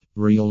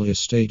Real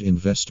estate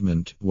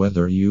investment,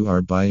 whether you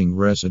are buying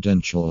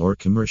residential or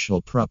commercial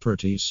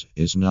properties,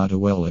 is not a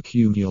well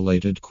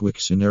accumulated quick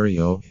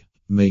scenario.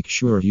 Make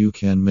sure you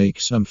can make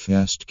some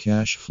fast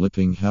cash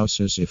flipping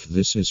houses if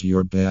this is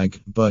your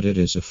bag, but it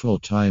is a full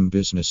time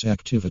business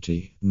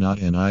activity, not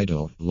an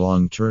idle,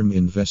 long term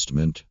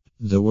investment.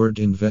 The word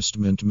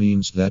investment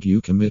means that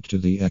you commit to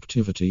the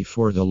activity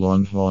for the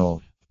long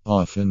haul.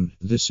 Often,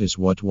 this is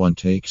what one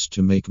takes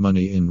to make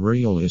money in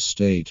real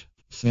estate.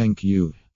 Thank you.